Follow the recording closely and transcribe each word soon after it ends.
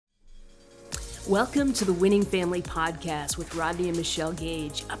Welcome to the Winning Family Podcast with Rodney and Michelle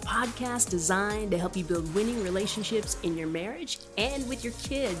Gage, a podcast designed to help you build winning relationships in your marriage and with your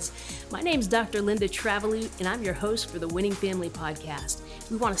kids. My name is Dr. Linda Travelute, and I'm your host for the Winning Family Podcast.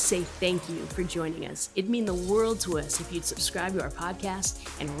 We want to say thank you for joining us. It'd mean the world to us if you'd subscribe to our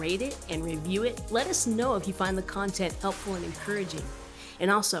podcast and rate it and review it. Let us know if you find the content helpful and encouraging. And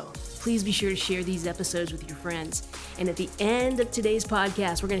also, please be sure to share these episodes with your friends. And at the end of today's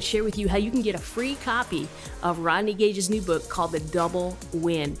podcast, we're going to share with you how you can get a free copy of Rodney Gage's new book called The Double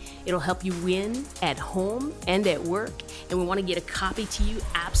Win. It'll help you win at home and at work. And we want to get a copy to you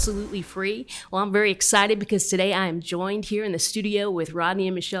absolutely free. Well, I'm very excited because today I am joined here in the studio with Rodney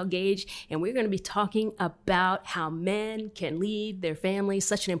and Michelle Gage, and we're going to be talking about how men can lead their families.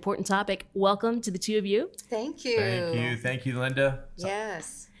 Such an important topic. Welcome to the two of you. Thank you. Thank you, Linda. Yes.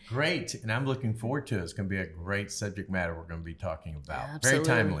 Great, and I'm looking forward to it. It's going to be a great subject matter we're going to be talking about. Absolutely.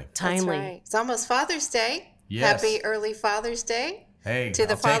 Very timely. That's right. It's almost Father's Day. Yes. Happy early Father's Day. Hey, to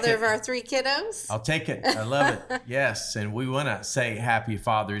the I'll take father it. of our three kiddos. I'll take it. I love it. Yes, and we want to say Happy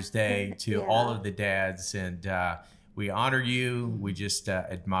Father's Day to all of the dads, and we honor you. We just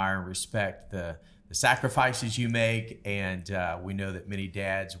admire and respect the sacrifices you make, and we know that many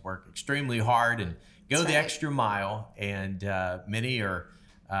dads work extremely hard and go the extra mile, and many are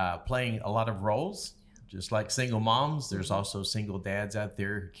playing a lot of roles. Just like single moms, there's also single dads out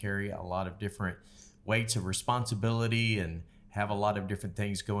there who carry a lot of different weights of responsibility and have a lot of different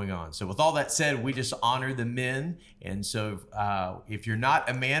things going on. So with all that said, we just honor the men. And so if you're not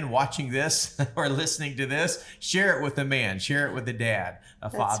a man watching this or listening to this, share it with a man, share it with a dad, a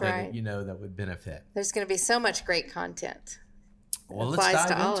father that you know that would benefit. There's going to be so much great content. Well, let's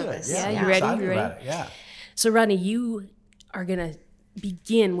dive into it. Yeah, you ready? You ready? Yeah. So Rodney, you are going to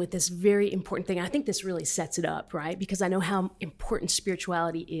begin with this very important thing. I think this really sets it up, right? Because I know how important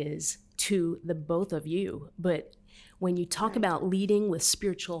spirituality is to the both of you. But when you talk about leading with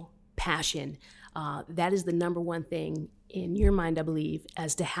spiritual passion, that is the number one thing in your mind, I believe,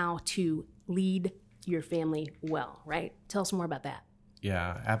 as to how to lead your family well, right? Tell us more about that.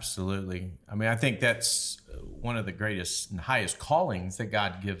 Yeah, absolutely. I mean, I think that's one of the greatest and highest callings that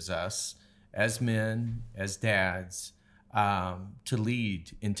God gives us as men, as dads, to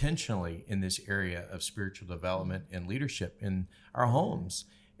lead intentionally in this area of spiritual development and leadership in our homes.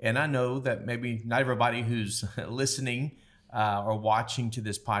 And I know that maybe not everybody who's listening or watching to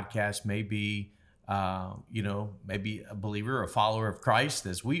this podcast may be, maybe a believer or a follower of Christ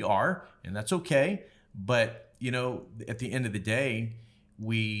as we are, and that's okay. But, at the end of the day,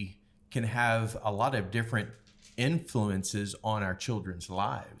 we can have a lot of different influences on our children's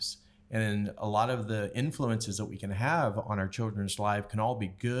lives. And a lot of the influences that we can have on our children's life can all be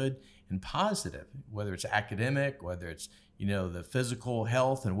good and positive, whether it's academic, whether it's, the physical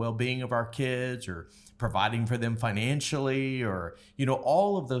health and well-being of our kids, or providing for them financially, or,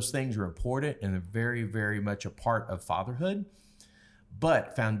 all of those things are important and are very, very much a part of fatherhood.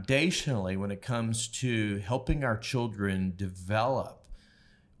 But foundationally, when it comes to helping our children develop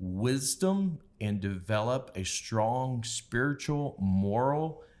wisdom and develop a strong spiritual,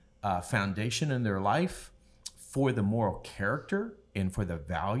 moral foundation in their life for the moral character and for the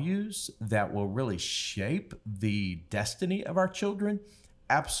values that will really shape the destiny of our children,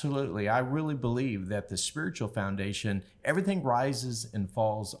 absolutely. I really believe that the spiritual foundation, everything rises and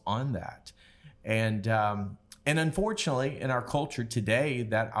falls on that. And unfortunately, in our culture today,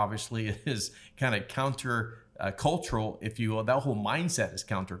 that obviously is kind of counter-cultural, if you will. That whole mindset is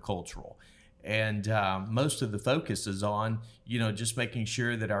counter-cultural. And most of the focus is on, just making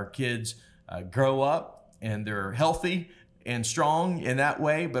sure that our kids grow up and they're healthy and strong in that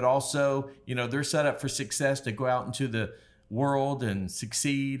way, but also, they're set up for success to go out into the world and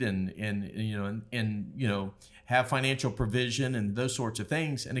succeed and have financial provision and those sorts of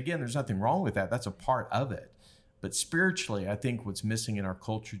things. And again, there's nothing wrong with that. That's a part of it. But spiritually, I think what's missing in our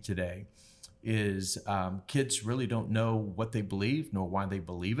culture today is kids really don't know what they believe, nor why they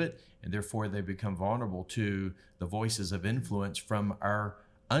believe it, and therefore they become vulnerable to the voices of influence from our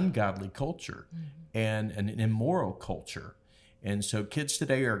ungodly culture and an immoral culture. And so kids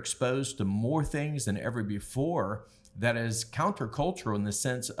today are exposed to more things than ever before that is countercultural in the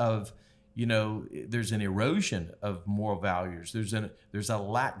sense of, there's an erosion of moral values.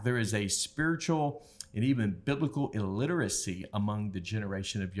 There is a spiritual and even biblical illiteracy among the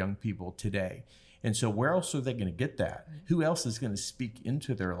generation of young people today. And so where else are they going to get that? Who else is going to speak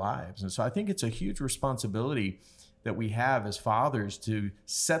into their lives? And so I think it's a huge responsibility that we have as fathers to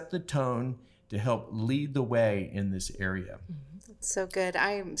set the tone, to help lead the way in this area. So good.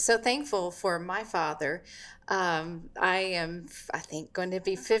 I'm so thankful for my father. I am, I think, going to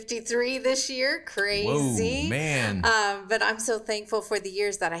be 53 this year. Whoa, Crazy. man. But I'm so thankful for the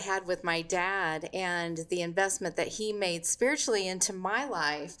years that I had with my dad and the investment that he made spiritually into my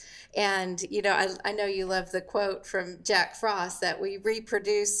life. And, I know you love the quote from Jack Frost that we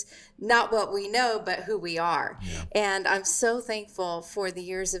reproduce not what we know, but who we are. Yeah. And I'm so thankful for the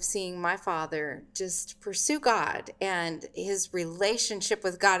years of seeing my father just pursue God and his relationship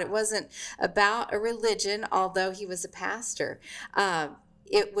with God. It wasn't about a religion, although he was a pastor.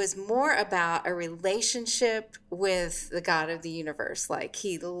 It was more about a relationship with the God of the universe. Like,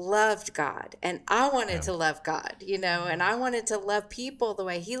 he loved God, and I wanted to love God, and I wanted to love people the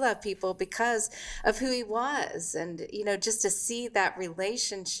way he loved people because of who he was. And, just to see that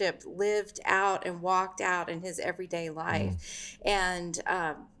relationship lived out and walked out in his everyday life. And,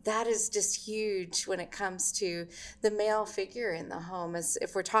 that is just huge when it comes to the male figure in the home. As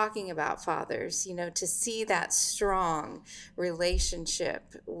if we're talking about fathers, to see that strong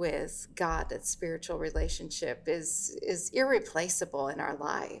relationship with God, that spiritual relationship is irreplaceable in our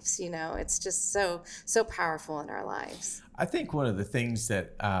lives. It's just so powerful in our lives. I think one of the things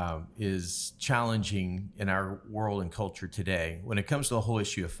that is challenging in our world and culture today, when it comes to the whole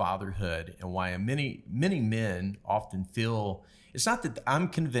issue of fatherhood, and why many men often feel, it's not that I'm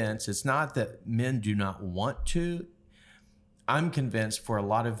convinced, it's not that men do not want to. I'm convinced for a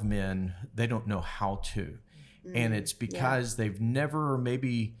lot of men, they don't know how to. And it's because they've never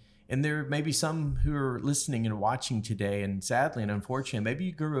maybe, and there may be some who are listening and watching today, and sadly and unfortunately, maybe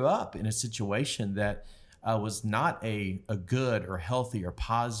you grew up in a situation that was not a good or healthy or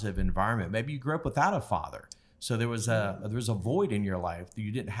positive environment. Maybe you grew up without a father. So there was a void in your life.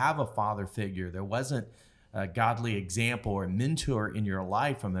 You didn't have a father figure. There wasn't a godly example or mentor in your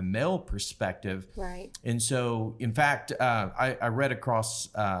life from a male perspective. Right. And so, in fact, I read across,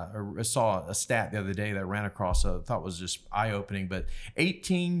 or saw a stat the other day that I ran across, I thought was just eye-opening, but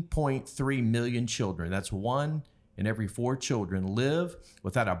 18.3 million children, that's 1 in every 4 children, live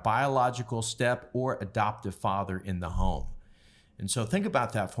without a biological step or adoptive father in the home. And so think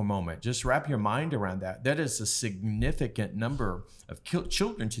about that for a moment. Just wrap your mind around that. That is a significant number of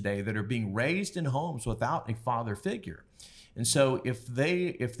children today that are being raised in homes without a father figure. And so if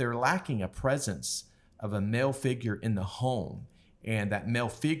they're lacking a presence of a male figure in the home, and that male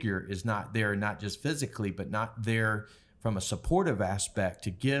figure is not there, not just physically, but not there from a supportive aspect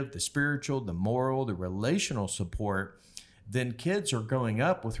to give the spiritual, the moral, the relational support, then kids are growing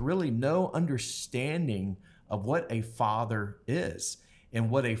up with really no understanding of what a father is and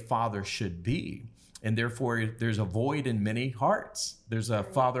what a father should be. And therefore, there's a void in many hearts. There's a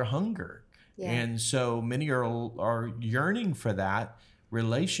father hunger. Yeah. And so many are yearning for that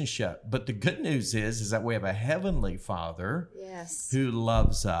relationship. But the good news is that we have a heavenly Father who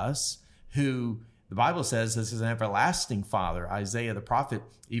loves us, who the Bible says this is an everlasting Father. Isaiah the prophet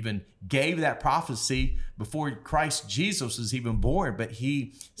even gave that prophecy before Christ Jesus was even born. But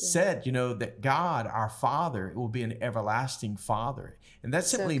he said, that God, our Father, will be an everlasting Father. And that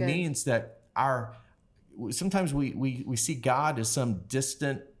simply means that sometimes we see God as some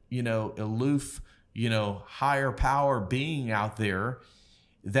distant, aloof, higher power being out there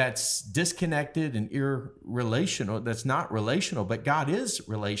that's disconnected and irrelational, that's not relational, but God is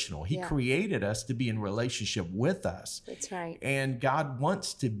relational. He created us to be in relationship with us. That's right. And God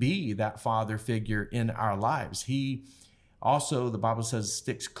wants to be that father figure in our lives. He also, the Bible says,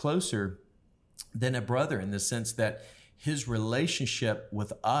 sticks closer than a brother in the sense that his relationship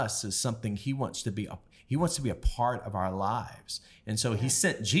with us is something he wants to be a part of our lives. And so he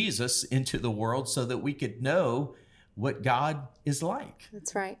sent Jesus into the world so that we could know what God is like.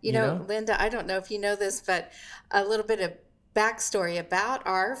 That's right. You know, Linda, I don't know if you know this, but a little bit of backstory about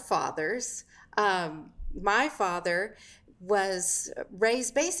our fathers. My father was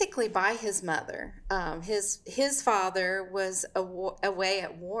raised basically by his mother. His father was away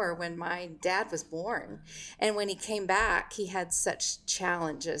at war when my dad was born. And when he came back, he had such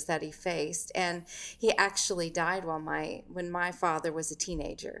challenges that he faced. And he actually died when my father was a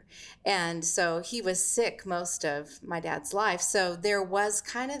teenager. And so he was sick most of my dad's life. So there was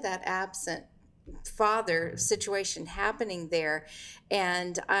kind of that absent father situation happening there.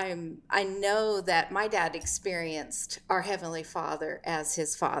 And I know that my dad experienced our Heavenly Father as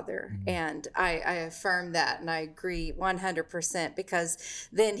his father. Mm-hmm. And I affirm that, and I agree 100%, because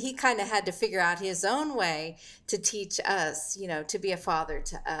then he kind of had to figure out his own way to teach us, to be a father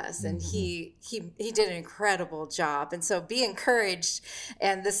to us. Mm-hmm. And he did an incredible job. And so be encouraged.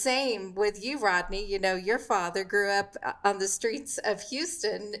 And the same with you, Rodney. Your father grew up on the streets of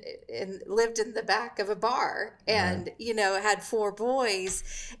Houston and lived in the back of a bar and, had 4 boys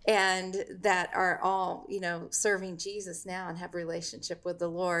and that are all, serving Jesus now and have relationship with the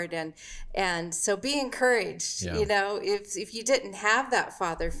Lord. And so be encouraged, if you didn't have that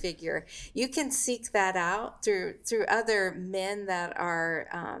father figure, you can seek that out through other men that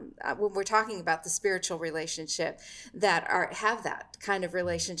are, when we're talking about the spiritual relationship, that have that kind of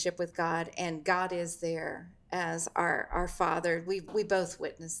relationship with God, and God is there as our father. We both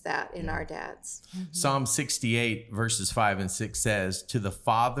witnessed that in our dads. Psalm 68 verses 5 and 6 says, to the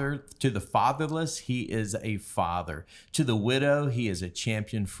fatherless, he is a father. To the widow, he is a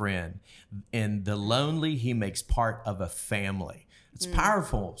champion friend. And the lonely, he makes part of a family. It's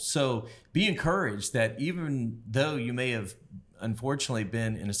powerful. So be encouraged that even though you may have unfortunately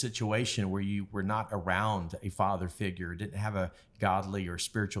been in a situation where you were not around a father figure, didn't have a godly or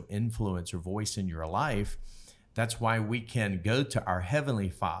spiritual influence or voice in your life, that's why we can go to our Heavenly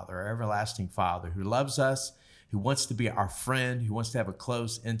Father, our everlasting Father, who loves us, who wants to be our friend, who wants to have a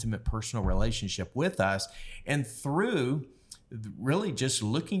close, intimate, personal relationship with us. And through really just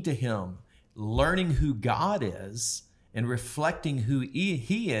looking to Him, learning who God is, and reflecting who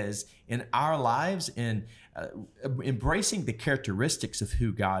He is in our lives, and embracing the characteristics of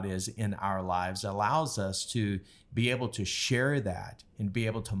who God is in our lives, allows us to be able to share that and be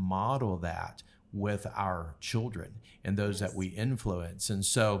able to model that with our children and those that we influence. And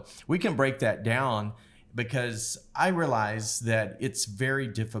so we can break that down, because I realize that it's very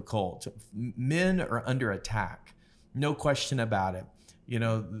difficult. Men are under attack, no question about it.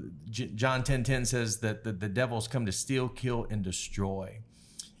 John 10:10 says that the devil's come to steal, kill, and destroy.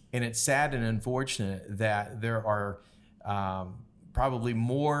 And it's sad and unfortunate that there are probably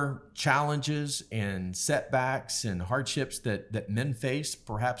more challenges and setbacks and hardships that men face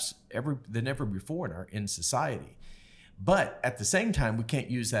perhaps than ever before in society. But at the same time, we can't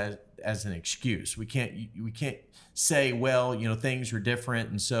use that as an excuse. We can't say, well, things are different.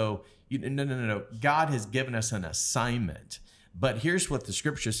 And so, no. God has given us an assignment. But here's what the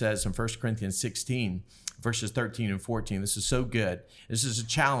scripture says in 1 Corinthians 16, verses 13 and 14. This is so good. This is a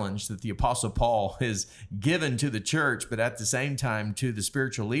challenge that the Apostle Paul has given to the church, but at the same time to the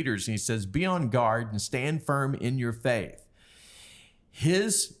spiritual leaders. And he says, be on guard and stand firm in your faith.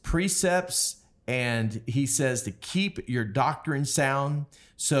 His precepts, and he says to keep your doctrine sound.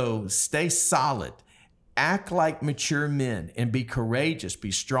 So stay solid. Act like mature men and be courageous,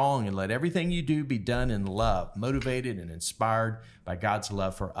 be strong, and let everything you do be done in love, motivated and inspired by God's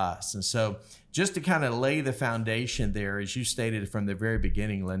love for us. And so just to kind of lay the foundation there, as you stated from the very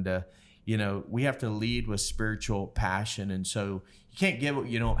beginning, Linda, we have to lead with spiritual passion. And so you can't give what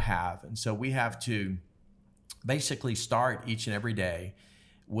you don't have. And so we have to basically start each and every day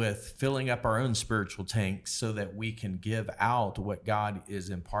with filling up our own spiritual tanks so that we can give out what God is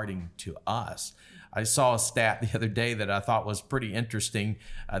imparting to us. I saw a stat the other day that I thought was pretty interesting.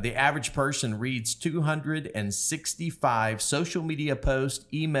 The average person reads 265 social media posts,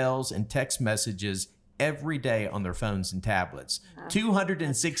 emails, and text messages every day on their phones and tablets. Wow.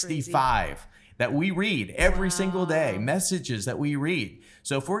 265 that we read every single day, messages that we read.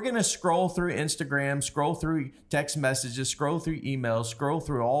 So if we're going to scroll through Instagram, scroll through text messages, scroll through emails, scroll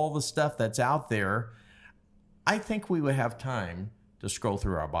through all the stuff that's out there, I think we would have time to scroll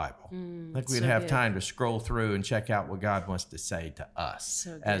through our Bible. Like we'd have time to scroll through and check out what God wants to say to us,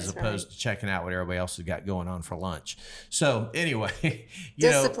 as opposed to checking out what everybody else has got going on for lunch. So anyway,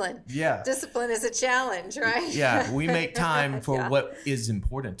 discipline is a challenge, right? Yeah, we make time for what is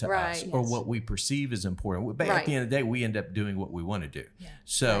important to us, or what we perceive as important. But at the end of the day, we end up doing what we want to do. Yeah.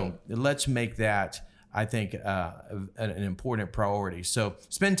 So let's make that, I think, an important priority. So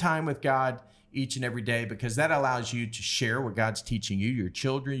spend time with God each and every day, because that allows you to share what God's teaching you, your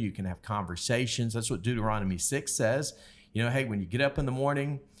children. You can have conversations. That's what Deuteronomy 6 says. Hey, when you get up in the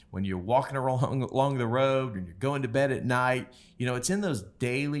morning, when you're walking along the road, and you're going to bed at night, it's in those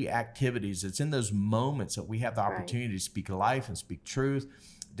daily activities. It's in those moments that we have the opportunity to speak life and speak truth,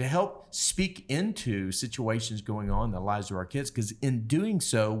 to help speak into situations going on in the lives of our kids. Because in doing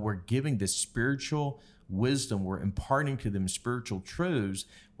so, we're giving this spiritual wisdom. We're imparting to them spiritual truths.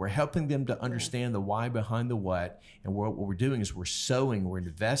 We're helping them to understand the why behind the what. And what we're doing is we're sowing, we're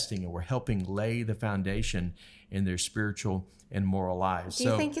investing, and we're helping lay the foundation in their spiritual and moral lives. Do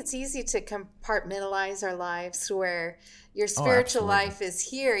you think it's easy to compartmentalize our lives where your Oh, spiritual absolutely. life is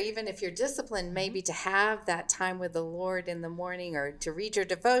here, even if you're disciplined, maybe to have that time with the Lord in the morning or to read your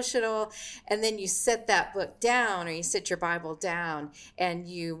devotional, and then you set that book down or you set your Bible down and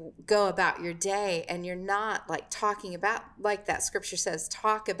you go about your day and you're not like talking about, like that scripture says,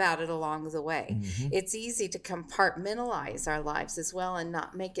 talk about it along the way. Mm-hmm. It's easy to compartmentalize our lives as well and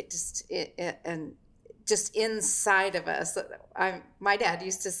not make it just inside of us. My dad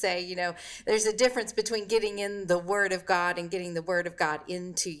used to say, there's a difference between getting in the Word of God and getting the Word of God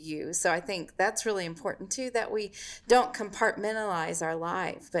into you. So I think that's really important too, that we don't compartmentalize our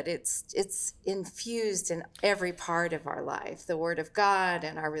life, but it's infused in every part of our life, the Word of God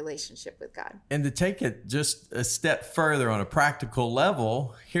and our relationship with God. And to take it just a step further on a practical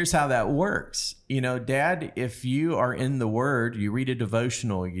level, here's how that works. Dad, if you are in the Word, you read a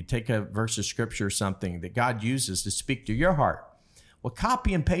devotional, you take a verse of scripture or something that God uses to speak to your heart. Well,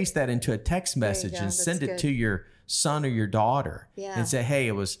 copy and paste that into a text message and send it to your son or your daughter and say,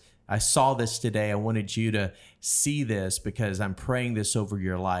 hey, I saw this today. I wanted you to see this because I'm praying this over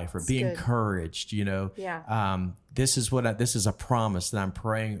your life, or be encouraged. This is a promise that I'm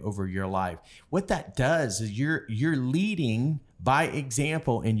praying over your life. What that does is you're leading by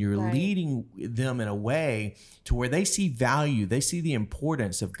example, and you're leading them in a way to where they see value. They see the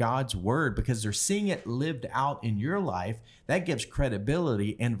importance of God's word because they're seeing it lived out in your life. That gives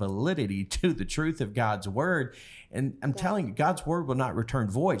credibility and validity to the truth of God's word. And I'm telling you, God's word will not return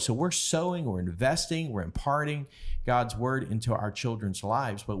void. So we're sowing, we're investing, we're imparting God's word into our children's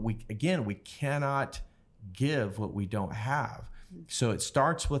lives. But we cannot give what we don't have. So it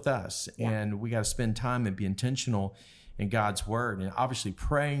starts with us, and we got to spend time and be intentional in God's word, and obviously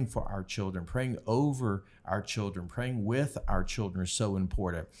praying for our children, praying over our children, praying with our children is so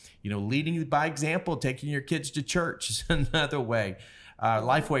important. Leading by example, taking your kids to church is another way.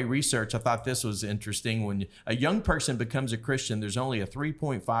 Lifeway research, I thought this was interesting. When a young person becomes a Christian, there's only a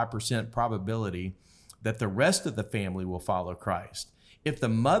 3.5% probability that the rest of the family will follow Christ. If the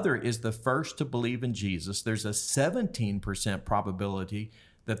mother is the first to believe in Jesus, there's a 17% probability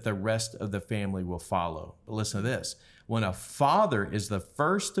that the rest of the family will follow. But listen to this. When a father is the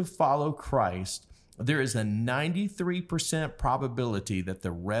first to follow Christ, there is a 93% probability that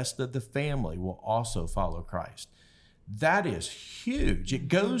the rest of the family will also follow Christ. That is huge. It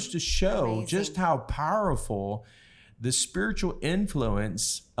goes to show just how powerful the spiritual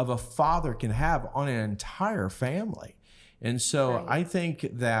influence of a father can have on an entire family. And so I think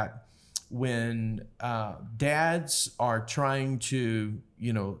that when dads are trying to,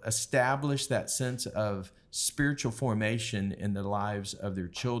 establish that sense of spiritual formation in the lives of their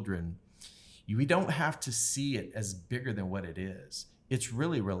children, we don't have to see it as bigger than what it is. It's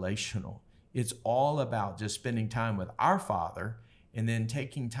really relational. It's all about just spending time with our Father and then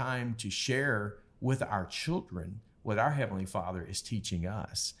taking time to share with our children what our Heavenly Father is teaching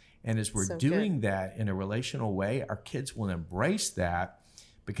us. And as we're doing that in a relational way, our kids will embrace that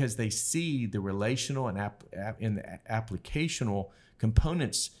because they see the relational and the applicational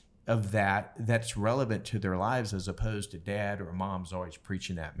components of that's relevant to their lives, as opposed to dad or mom's always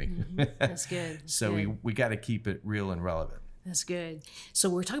preaching at me. That's good. So we got to keep it real and relevant. That's good. So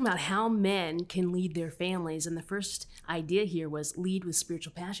we're talking about how men can lead their families. And the first idea here was lead with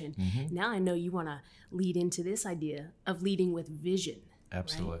spiritual passion. Mm-hmm. Now I know you want to lead into this idea of leading with vision.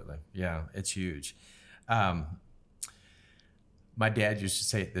 Absolutely. Right? Yeah, it's huge. My dad used to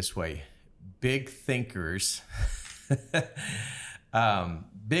say it this way: big thinkers,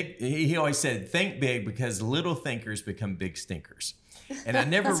 he always said, think big because little thinkers become big stinkers. And I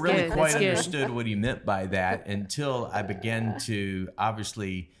never really quite understood what he meant by that until I began to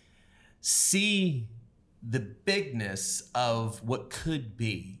obviously see the bigness of what could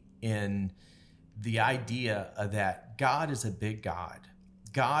be in the idea of that God is a big God.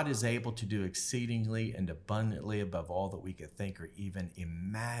 God is able to do exceedingly and abundantly above all that we could think or even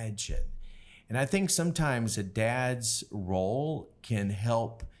imagine. And I think sometimes a dad's role can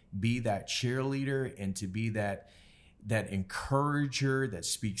help be that cheerleader and to be that encourager that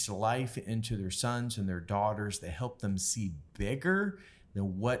speaks life into their sons and their daughters, that help them see bigger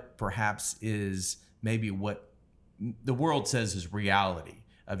than what perhaps is maybe what the world says is reality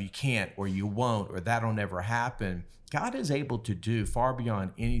of you can't or you won't or that'll never happen. God is able to do far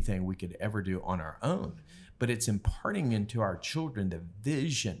beyond anything we could ever do on our own, but it's imparting into our children the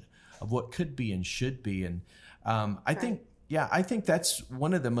vision of what could be and should be. And I think that's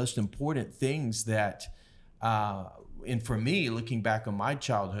one of the most important things that, and for me, looking back on my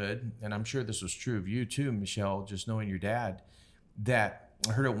childhood, and I'm sure this was true of you too, Michelle, just knowing your dad, that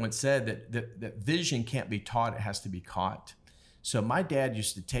I heard it once said that vision can't be taught, it has to be caught. So my dad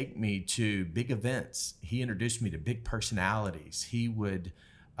used to take me to big events. He introduced me to big personalities. He would,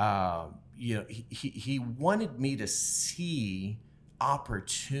 he wanted me to see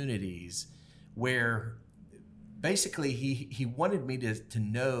opportunities where basically he wanted me to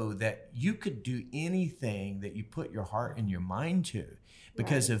know that you could do anything that you put your heart and your mind to,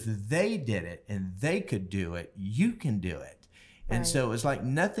 because if they did it and they could do it, you can do it. And so it was like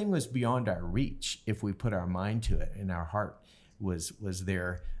nothing was beyond our reach if we put our mind to it and our heart was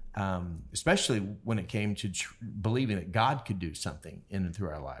there, especially when it came to believing that God could do something in and through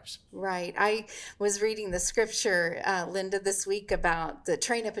our lives. Right. I was reading the scripture, Linda, this week about the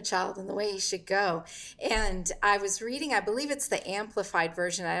train up a child in the way he should go. And I was reading, I believe it's the Amplified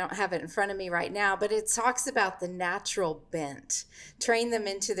version. I don't have it in front of me right now, but it talks about the natural bent. Train them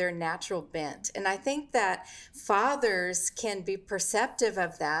into their natural bent. And I think that fathers can be perceptive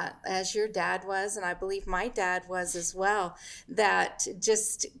of that, as your dad was, and I believe my dad was as well, that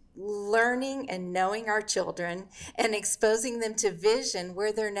just learning and knowing our children and exposing them to vision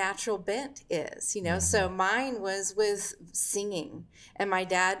where their natural bent is, So mine was with singing, and my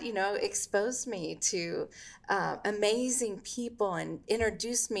dad, exposed me to amazing people and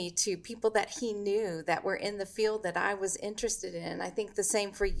introduced me to people that he knew that were in the field that I was interested in. I think the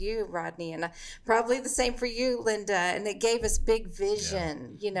same for you, Rodney, and probably the same for you, Linda. And it gave us big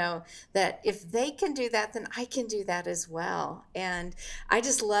vision, that if they can do that, then I can do that as well. And I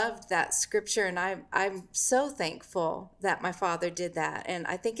just loved that scripture, and I'm so thankful that my father did that. And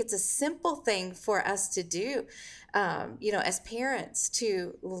I think it's a simple thing for us to do, as parents,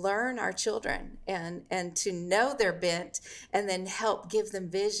 to learn our children and to know their bent, and then help give them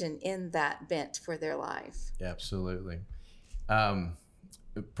vision in that bent for their life. Absolutely.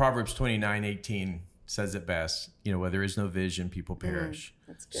 Proverbs 29:18 says it best. Where there is no vision, people perish.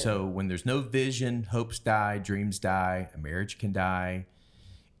 That's good. So when there's no vision, hopes die, dreams die, a marriage can die.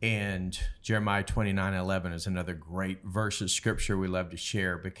 And Jeremiah 29:11 is another great verse of scripture we love to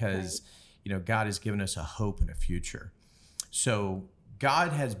share, because God has given us a hope and a future. So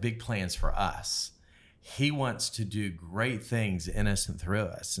God has big plans for us. He wants to do great things in us and through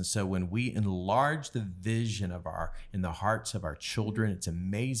us. And so when we enlarge the vision in the hearts of our children, it's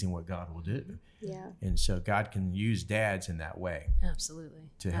amazing what God will do. Yeah. And so God can use dads in that way. Absolutely.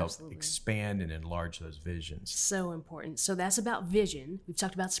 To help expand and enlarge those visions. So important. So that's about vision. We've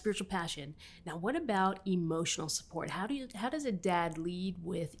talked about spiritual passion. Now, what about emotional support? How does a dad lead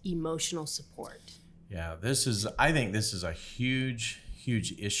with emotional support? Yeah, I think this is a huge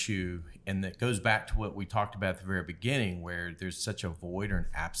issue, and that goes back to what we talked about at the very beginning, where there's such a void or an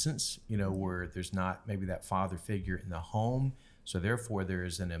absence, where there's not maybe that father figure in the home. So therefore there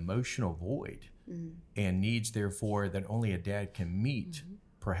is an emotional void, and needs therefore that only a dad can meet,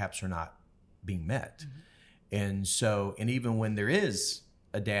 perhaps are not being met. And even when there is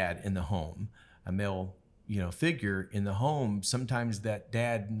a dad in the home, a male figure in the home, sometimes that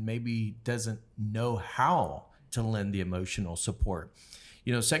dad maybe doesn't know how to lend the emotional support.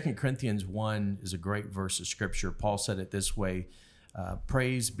 2 Corinthians 1 is a great verse of scripture. Paul said it this way: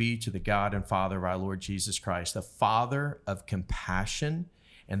 praise be to the God and Father of our Lord Jesus Christ, the Father of compassion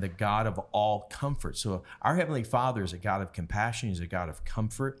and the God of all comfort. So our Heavenly Father is a God of compassion. He's a God of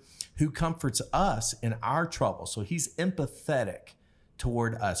comfort who comforts us in our trouble. So he's empathetic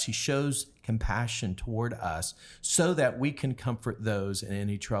toward us. He shows compassion toward us so that we can comfort those in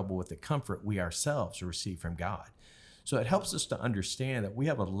any trouble with the comfort we ourselves receive from God. So it helps us to understand that we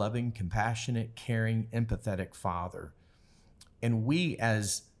have a loving, compassionate, caring, empathetic Father. And we,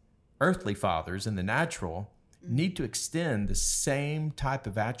 as earthly fathers in the natural, need to extend the same type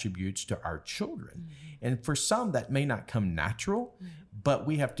of attributes to our children. And for some, that may not come natural, but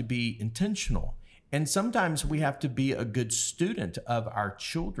we have to be intentional. And sometimes we have to be a good student of our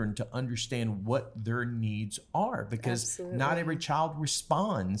children to understand what their needs are, because not every child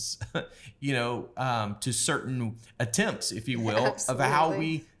responds, to certain attempts, if you will, of how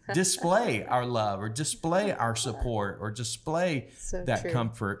we display our love or display our support or display that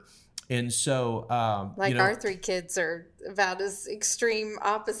comfort. And so, our three kids are about as extreme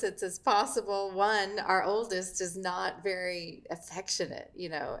opposites as possible. One, our oldest, is not very affectionate,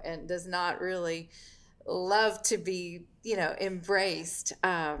 and does not really love to be, embraced.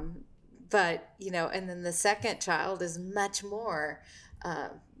 And then the second child is much more,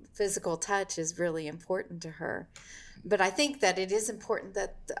 physical touch is really important to her. But I think that it is important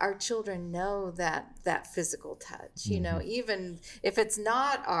that our children know that physical touch, even if it's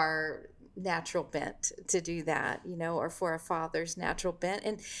not our natural bent to do that, or for a father's natural bent.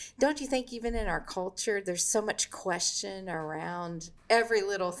 And don't you think even in our culture, there's so much question around every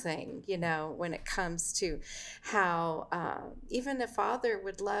little thing, when it comes to how even a father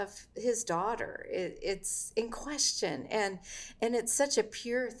would love his daughter. It's in question, and it's such a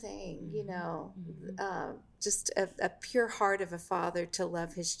pure thing, just a pure heart of a father to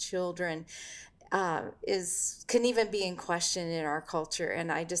love his children. Can even be in question in our culture, and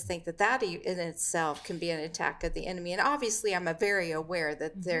I just think that in itself can be an attack of the enemy. And obviously, I'm very aware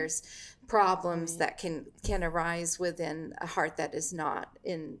that there's problems that can arise within a heart that is not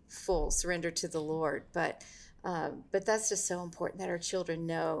in full surrender to the Lord. But that's just so important that our children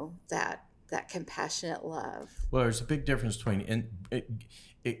know that compassionate love. Well, there's a big difference between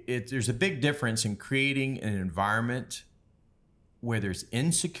there's a big difference in creating an environment where there's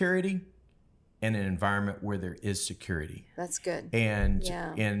insecurity and an environment where there is security. That's good. And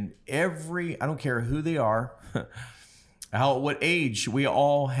I don't care who they are, what age, we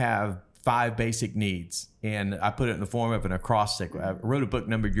all have 5 basic needs. And I put it in the form of an acrostic. I wrote a book a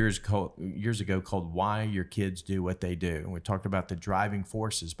number of years ago called Why Your Kids Do What They Do. And we talked about the driving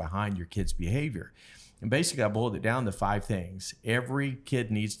forces behind your kids' behavior. And basically I boiled it down to 5 things. Every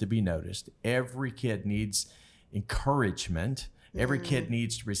kid needs to be noticed. Every kid needs encouragement. Every kid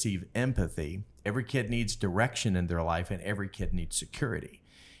needs to receive empathy. Every kid needs direction in their life, and every kid needs security.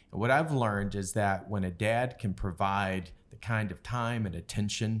 And what I've learned is that when a dad can provide the kind of time and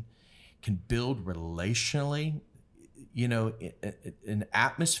attention, can build relationally, an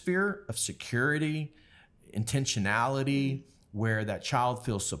atmosphere of security, intentionality, where that child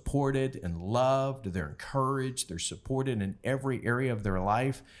feels supported and loved, they're encouraged, they're supported in every area of their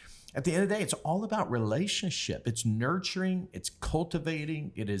life. At the end of the day, it's all about relationship. It's nurturing, it's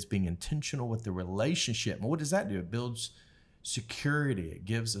cultivating, it is being intentional with the relationship. And what does that do? It builds security. It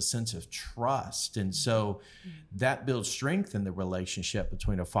gives a sense of trust. And so that builds strength in the relationship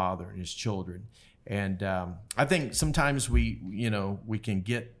between a father and his children. And I think sometimes we can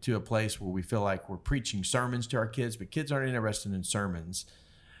get to a place where we feel like we're preaching sermons to our kids, but kids aren't interested in sermons.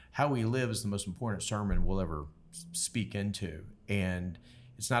 How we live is the most important sermon we'll ever speak into. And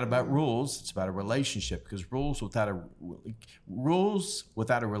it's not about rules, it's about a relationship, because rules without a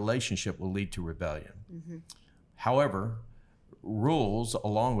relationship will lead to rebellion. However, rules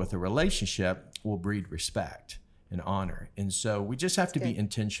along with a relationship will breed respect and honor. And so we just have to be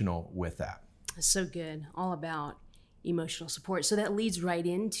intentional with that. That's so good. All about emotional support. So that leads right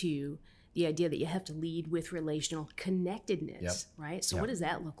into the idea that you have to lead with relational connectedness, right? So what does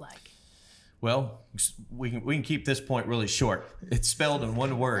that look like? Well, we can keep this point really short. It's spelled in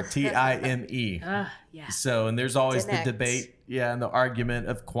one word, T-I-M-E. So, and there's always the debate, and the argument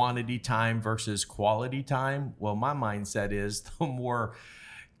of quantity time versus quality time. Well, my mindset is the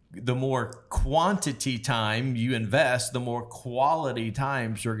more quantity time you invest, the more quality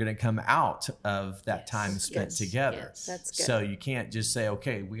times are going to come out of that time spent together. Yes, that's good. So you can't just say,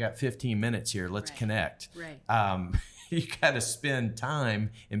 okay, we got 15 minutes here, let's connect. Right. You got to spend time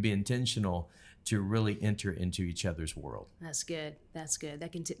and be intentional to really enter into each other's world. That's good.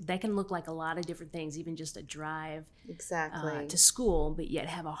 That can look like a lot of different things, even just a drive to school, but yet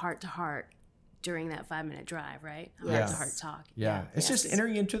have a heart-to-heart during that 5-minute drive, right? Heart-to-heart talk. It's just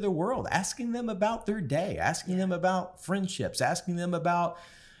entering into their world, asking them about their day, asking them about friendships, asking them about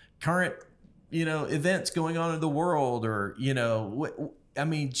current, events going on in the world, or,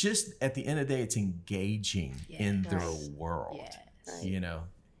 just at the end of the day, it's engaging in their world,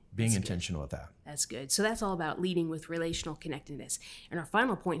 being intentional with that. That's good. So that's all about leading with relational connectedness. And our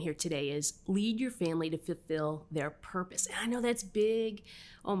final point here today is lead your family to fulfill their purpose. And I know that's big.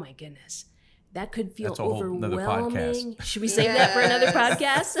 Oh my goodness. That could feel overwhelming. Should we save that for another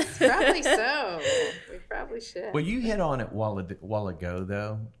podcast? Probably so. We probably should. Well, you hit on it a while ago,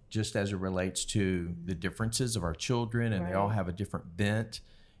 though, just as it relates to the differences of our children, and they all have a different bent,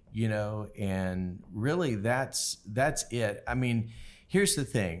 and really that's it. I mean, here's the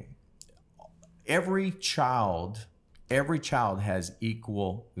thing. Every child has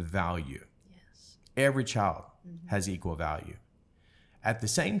equal value. Yes. Every child has equal value. At the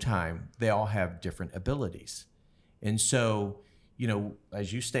same time, they all have different abilities. And so,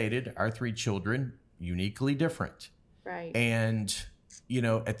 as you stated, our 3 children, uniquely different. Right. And,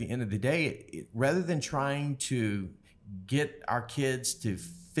 at the end of the day, rather than trying to get our kids to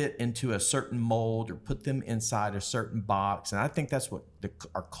fit into a certain mold or put them inside a certain box, and I think that's what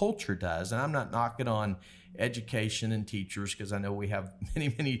our culture does. And I'm not knocking on education and teachers, because I know we have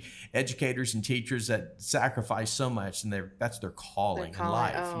many educators and teachers that sacrifice so much, and that's their calling in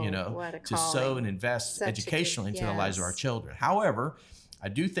life, to sow and invest educationally into the lives of our children. However, I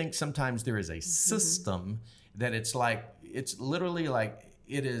do think sometimes there is a system that it's literally like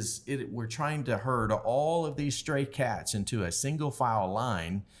we're trying to herd all of these stray cats into a single file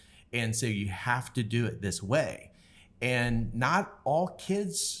line. And so you have to do it this way. And not all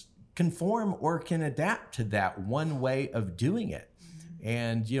kids conform or can adapt to that one way of doing it.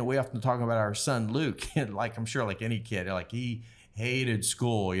 And, we often talk about our son, Luke, and like, I'm sure like any kid, like he hated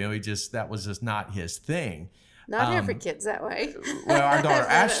school, that was just not his thing. Not every kid's that way. Well, our daughter,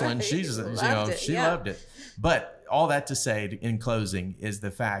 Ashlyn, she loved it. But all that to say in closing is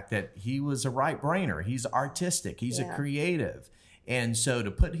the fact that he was a right brainer. He's artistic. He's a creative. And so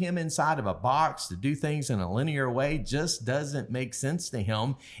to put him inside of a box to do things in a linear way just doesn't make sense to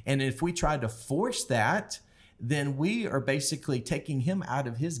him. And if we try to force that, then we are basically taking him out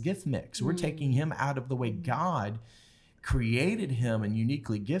of his gift mix. We're taking him out of the way God created him and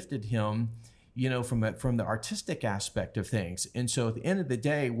uniquely gifted him, from the artistic aspect of things. And so at the end of the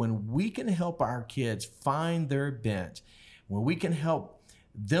day, when we can help our kids find their bent, when we can help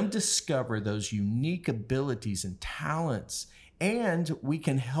them discover those unique abilities and talents, and we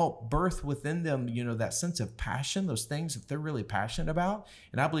can help birth within them, that sense of passion, those things that they're really passionate about.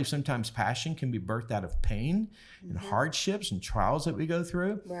 And I believe sometimes passion can be birthed out of pain and hardships and trials that we go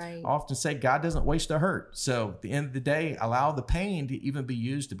through. Right. I often say God doesn't waste a hurt. So at the end of the day, allow the pain to even be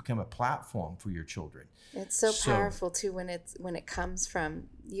used to become a platform for your children. It's so powerful too when it comes from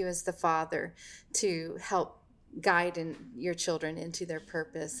you as the father to help guide your children into their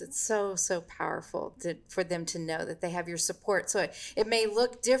purpose. It's so powerful for them to know that they have your support. So it may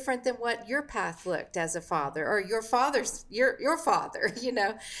look different than what your path looked as a father, or your father's your father.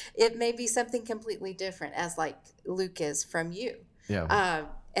 It may be something completely different, as like Luke is from you. Yeah.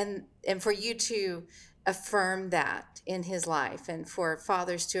 And for you to affirm that in his life, and for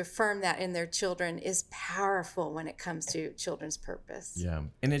fathers to affirm that in their children, is powerful when it comes to children's purpose. Yeah.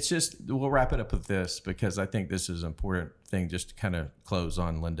 And it's just, we'll wrap it up with this, because I think this is an important thing just to kind of close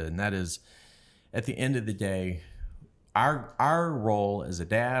on, Linda. And that is, at the end of the day, our role as a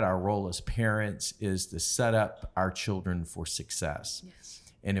dad, our role as parents, is to set up our children for success. Yes.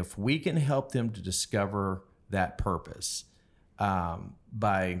 And if we can help them to discover that purpose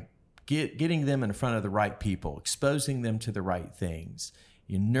by getting them in front of the right people, exposing them to the right things,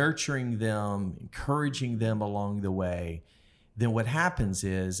 nurturing them, encouraging them along the way, then what happens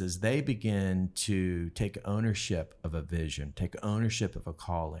is they begin to take ownership of a vision, take ownership of a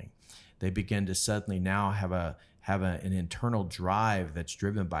calling. They begin to suddenly now have an internal drive that's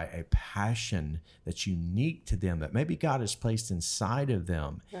driven by a passion that's unique to them, that maybe God has placed inside of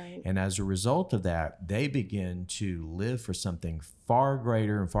them. Right. And as a result of that, they begin to live for something far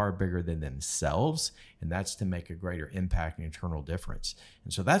greater and far bigger than themselves, and that's to make a greater impact and eternal difference.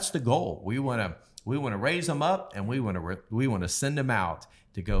 And so that's the goal. We want to raise them up, and we want to send them out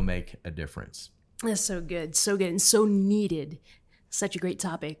to go make a difference. That's so good, and so needed. Such a great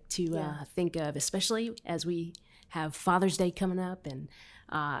topic to think of, especially as we have Father's Day coming up, and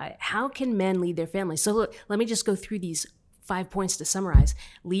how can men lead their families? So look, let me just go through these 5 points to summarize.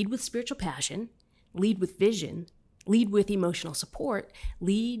 Lead with spiritual passion, lead with vision, lead with emotional support,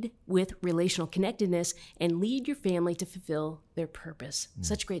 lead with relational connectedness, and lead your family to fulfill their purpose.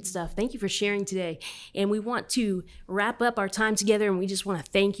 Such great stuff. Thank you for sharing today. And we want to wrap up our time together, and we just want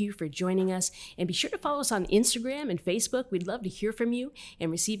to thank you for joining us. And be sure to follow us on Instagram and Facebook. We'd love to hear from you and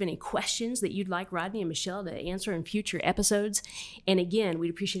receive any questions that you'd like Rodney and Michelle to answer in future episodes. And again,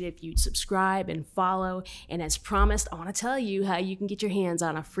 we'd appreciate it if you'd subscribe and follow. And as promised, I want to tell you how you can get your hands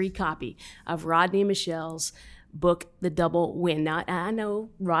on a free copy of Rodney and Michelle's book, The Double Win. Now, I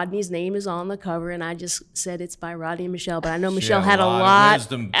know Rodney's name is on the cover, and I just said it's by Rodney and Michelle, but I know Michelle had a lot of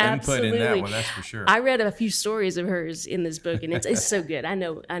wisdom input in that one, that's for sure. I read a few stories of hers in this book, and it's so good. I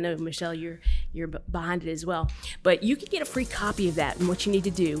know, Michelle, you're behind it as well. But you can get a free copy of that, and what you need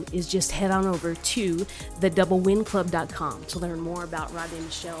to do is just head on over to thedoublewin.club.com to learn more about Rodney and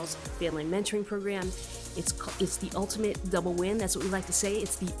Michelle's family mentoring program. It's the ultimate double win. That's what we like to say.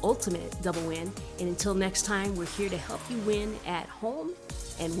 It's the ultimate double win. And until next time, we're here to help you win at home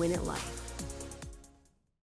and win at life.